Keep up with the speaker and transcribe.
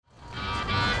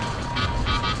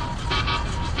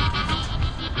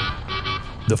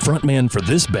The frontman for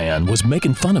this band was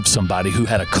making fun of somebody who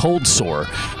had a cold sore,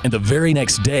 and the very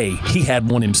next day he had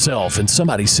one himself, and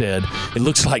somebody said, "It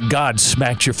looks like God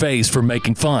smacked your face for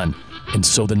making fun," and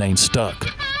so the name stuck.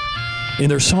 In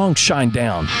their song Shine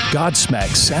Down,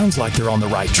 Godsmack sounds like they're on the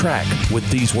right track with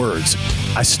these words: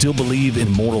 "I still believe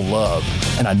in mortal love,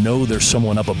 and I know there's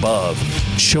someone up above.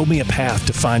 Show me a path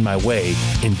to find my way,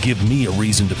 and give me a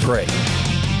reason to pray."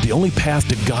 The only path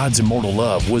to God's immortal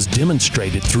love was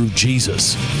demonstrated through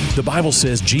Jesus. The Bible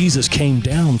says Jesus came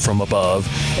down from above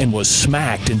and was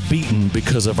smacked and beaten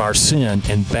because of our sin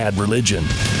and bad religion.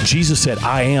 Jesus said,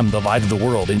 "I am the light of the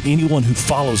world, and anyone who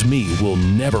follows me will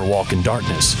never walk in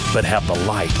darkness, but have the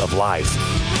light of life."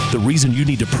 The reason you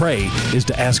need to pray is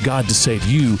to ask God to save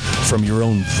you from your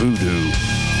own voodoo.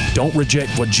 Don't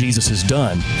reject what Jesus has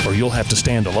done, or you'll have to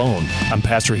stand alone. I'm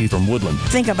Pastor Heath from Woodland.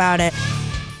 Think about it.